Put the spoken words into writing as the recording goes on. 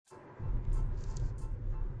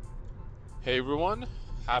Hey everyone,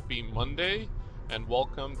 happy Monday and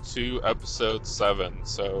welcome to episode 7.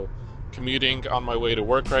 Commuting on my way to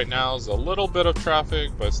work right now is a little bit of traffic,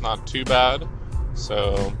 but it's not too bad.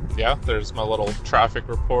 There's my little traffic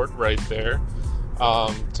report right there.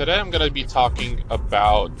 Today I'm going to be talking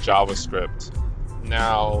about JavaScript.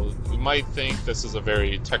 Now, you might think this is a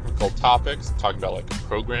very technical topic, talking about like a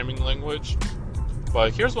programming language,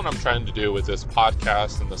 but here's what I'm trying to do with this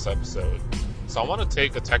podcast and this episode. So I want to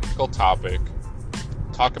take a technical topic,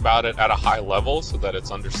 talk about it at a high level so that it's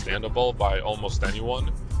understandable by almost anyone,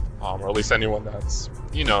 or at least anyone that's,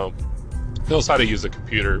 knows how to use a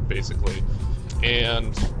computer, basically.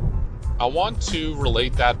 And I want to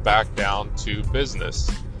relate that back down to business.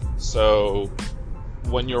 So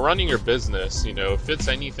when you're running your business, if it's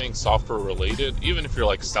anything software related, even if you're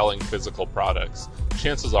like selling physical products,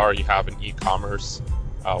 chances are you have an e-commerce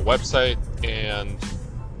website, and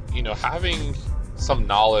having some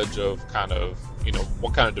knowledge of kind of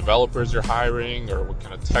what kind of developers you're hiring or what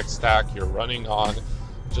kind of tech stack you're running on,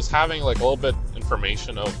 just having like a little bit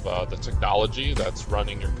information of the technology that's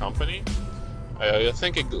running your company, I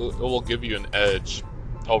think it will give you an edge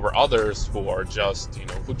over others who are just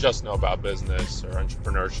who just know about business or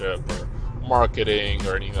entrepreneurship or marketing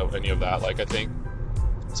or any of that. Like, I think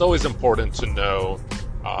it's always important to know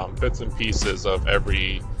bits and pieces of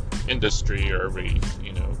every industry or every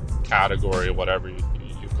category, whatever you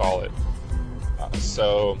call it.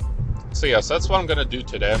 So that's what I'm going to do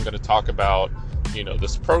today. I'm going to talk about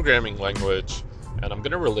this programming language, and I'm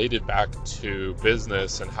going to relate it back to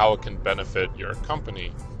business and how it can benefit your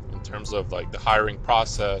company in terms of like the hiring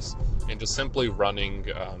process and just simply running,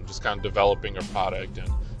 just kind of developing a product and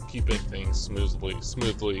keeping things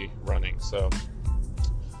smoothly running. So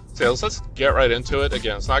let's get right into it.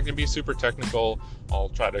 Again, it's not going to be super technical. I'll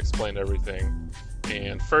try to explain everything.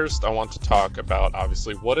 And first, I want to talk about,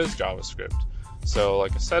 obviously, what is JavaScript. So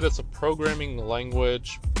like I said, it's a programming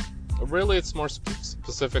language. Really, it's more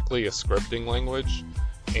specifically a scripting language.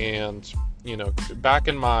 And back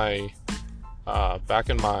in my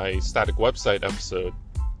static website episode,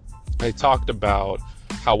 I talked about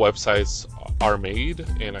how websites are made,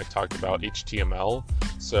 and I talked about HTML.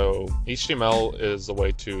 So HTML is a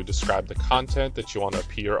way to describe the content that you want to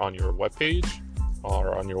appear on your web page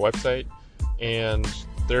or on your website. And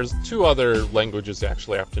there's two other languages you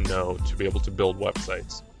actually have to know to be able to build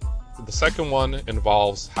websites. The second one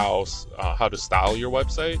involves how to style your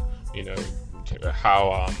website.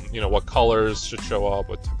 How what colors should show up,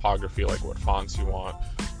 what typography, like what fonts you want,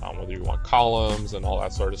 whether you want columns and all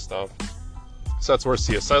that sort of stuff. So that's where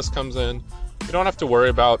CSS comes in. You don't have to worry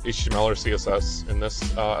about HTML or CSS in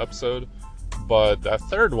this episode, but that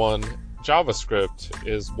third one, JavaScript,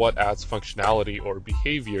 is what adds functionality or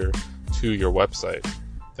behavior to your website.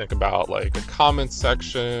 Think about like a comment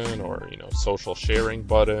section or social sharing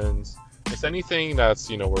buttons. It's anything that's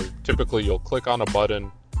where typically you'll click on a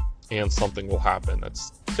button and something will happen.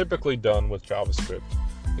 That's typically done with JavaScript.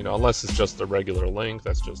 Unless it's just a regular link,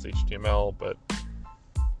 that's just HTML. But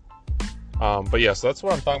yeah, so that's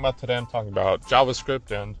what I'm talking about today. I'm talking about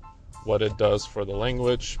JavaScript and what it does for the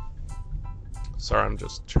language. Sorry, I'm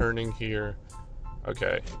just turning here.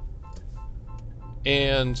 Okay.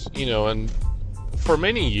 And for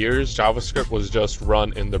many years, JavaScript was just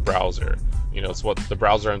run in the browser. It's what the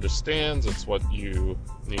browser understands. It's what you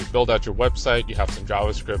build out your website. You have some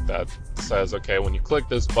JavaScript that says, okay, when you click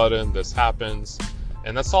this button, this happens.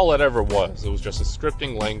 And that's all it ever was. It was just a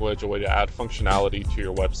scripting language, a way to add functionality to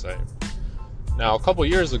your website. Now, a couple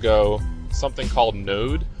years ago, something called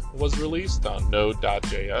Node was released on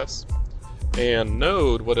Node.js. And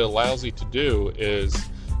Node, what it allows you to do is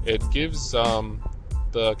it gives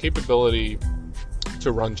the capability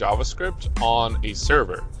to run JavaScript on a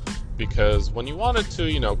server. Because when you wanted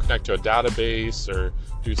to, connect to a database or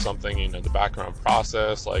do something, the background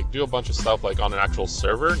process, like do a bunch of stuff like on an actual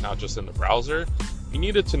server, not just in the browser, you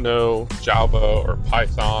needed to know Java or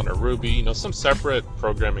Python or Ruby, some separate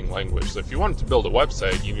programming language. So if you wanted to build a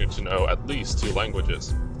website, you needed to know at least two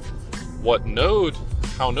languages.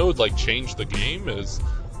 How Node like changed the game is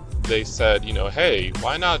they said, hey,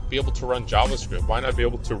 why not be able to run JavaScript? Why not be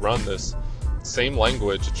able to run this same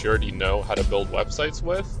language that you already know how to build websites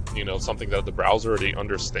with, something that the browser already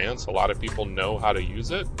understands. A lot of people know how to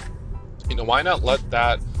use it. Why not let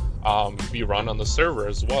that be run on the server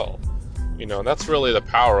as well? That's really the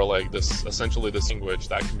power, like this, essentially this language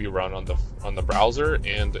that can be run on the browser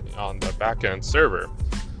and on the backend server.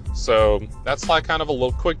 So that's like kind of a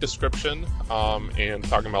little quick description and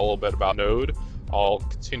talking about a little bit about Node. I'll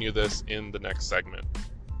continue this in the next segment.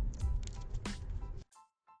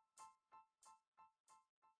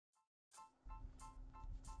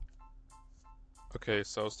 Okay,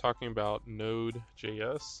 so I was talking about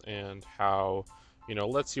Node.js and how,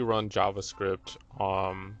 lets you run JavaScript,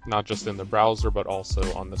 not just in the browser, but also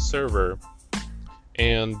on the server.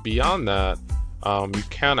 And beyond that, you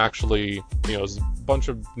can actually, there's a bunch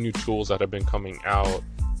of new tools that have been coming out.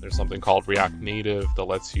 There's something called React Native that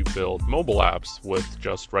lets you build mobile apps with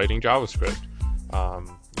just writing JavaScript.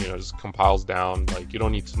 Just compiles down, like you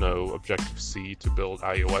don't need to know Objective-C to build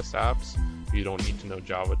iOS apps. You don't need to know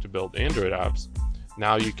Java to build Android apps.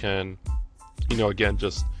 Now you can, again,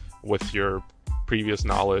 just with your previous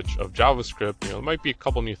knowledge of JavaScript, there might be a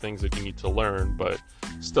couple new things that you need to learn, but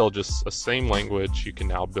still just a same language, you can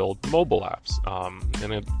now build mobile apps.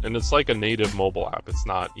 And it's like a native mobile app. It's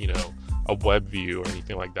not, a web view or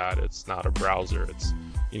anything like that. It's not a browser. It's,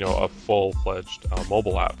 a full-fledged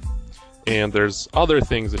mobile app. And there's other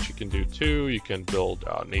things that you can do too. You can build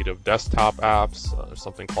native desktop apps. There's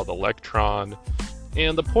something called Electron.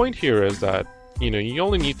 And the point here is that, you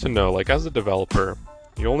only need to know, like as a developer,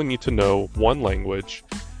 you only need to know one language,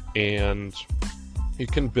 and you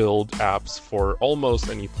can build apps for almost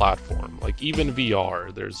any platform, like even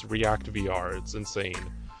VR. There's React VR. It's insane.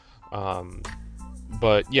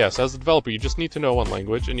 But yes, as a developer, you just need to know one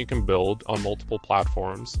language, and you can build on multiple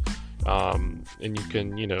platforms. And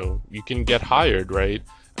you can get hired, right,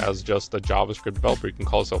 as just a JavaScript developer. You can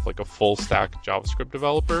call yourself like a full stack JavaScript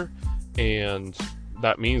developer, and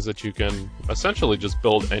that means that you can essentially just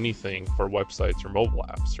build anything for websites or mobile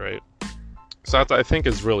apps, right? So that, I think,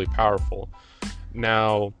 is really powerful.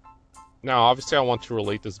 Now, obviously, I want to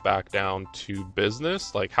relate this back down to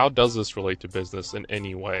business. Like, how does this relate to business in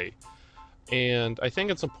any way? And I think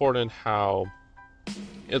it's important how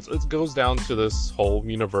it goes down to this whole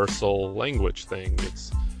universal language thing.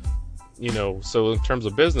 It's, so in terms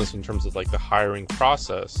of business, in terms of like the hiring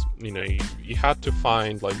process, you had to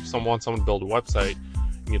find, like, someone to build a website.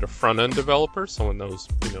 You need a front-end developer, someone knows,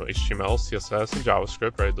 HTML, CSS, and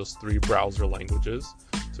JavaScript, right? Those three browser languages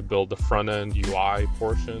to build the front-end UI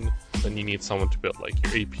portion. Then you need someone to build like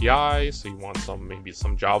your API. So you want maybe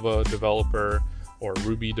some Java developer or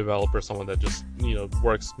Ruby developer, someone that just,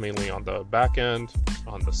 works mainly on the back end,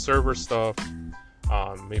 on the server stuff.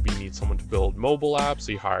 Maybe you need someone to build mobile apps,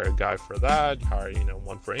 so you hire a guy for that. You hire,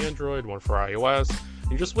 one for Android, one for iOS.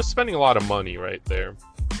 You're just spending a lot of money right there.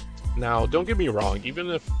 Now, don't get me wrong, even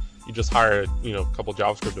if you just hire, a couple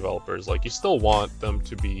JavaScript developers, like, you still want them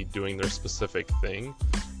to be doing their specific thing.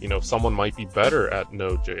 Someone might be better at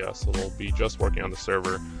Node.js, so they'll be just working on the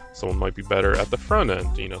server. Someone might be better at the front end,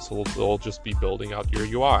 so they'll just be building out your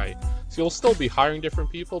UI. So you'll still be hiring different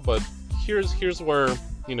people, but here's where,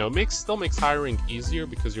 still makes hiring easier,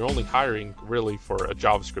 because you're only hiring really for a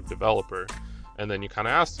JavaScript developer. And then you kind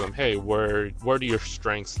of ask them, hey, where do your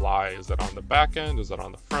strengths lie? Is that on the back end? Is that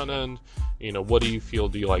on the front end? What do you feel?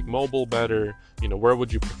 Do you like mobile better? Where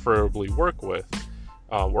would you preferably work with,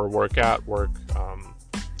 or work at?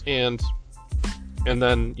 And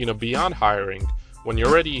then, beyond hiring, when you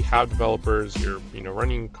already have developers, you're,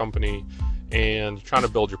 running a company and trying to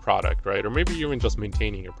build your product, right? Or maybe you're even just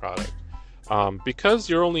maintaining your product. Because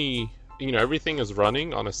you're only, everything is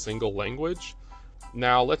running on a single language.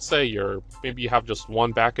 Now, let's say maybe you have just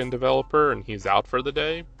one backend developer and he's out for the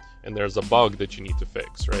day, and there's a bug that you need to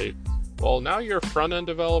fix, right? Well, now your front-end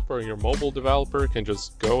developer or your mobile developer can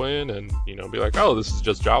just go in and, be like, oh, this is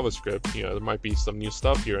just JavaScript. There might be some new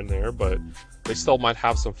stuff here and there, but they still might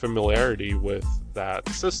have some familiarity with that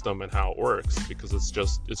system and how it works, because it's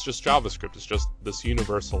just JavaScript. It's just this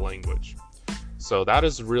universal language. So that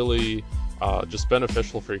is really just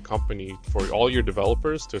beneficial for your company, for all your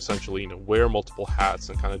developers to essentially, wear multiple hats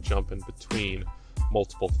and kind of jump in between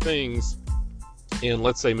multiple things. And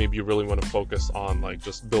let's say maybe you really want to focus on like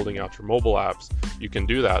just building out your mobile apps. You can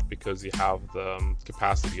do that because you have the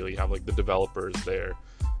capacity. You have like the developers there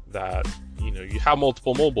that, you have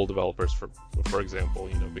multiple mobile developers, for example,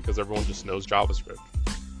 because everyone just knows JavaScript.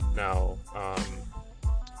 Now,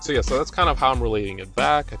 so that's kind of how I'm relating it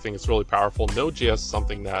back. I think it's really powerful. Node.js is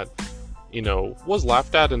something that, was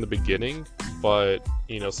laughed at in the beginning, but,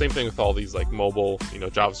 same thing with all these like mobile,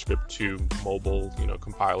 JavaScript 2 mobile,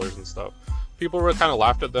 compilers and stuff. People were kind of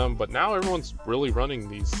laughed at them, but now everyone's really running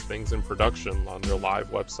these things in production on their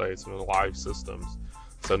live websites and their live systems.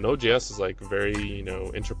 So Node.js is like very,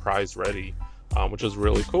 enterprise ready, which is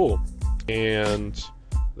really cool. And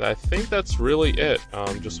I think that's really it.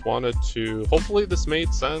 Just wanted to, hopefully this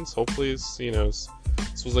made sense. Hopefully this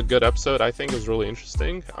was a good episode. I think it was really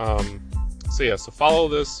interesting. So follow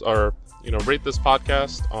this, or, rate this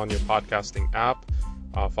podcast on your podcasting app.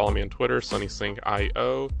 Follow me on Twitter,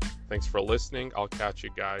 SunnySingIO. Thanks for listening. I'll catch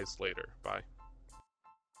you guys later. Bye.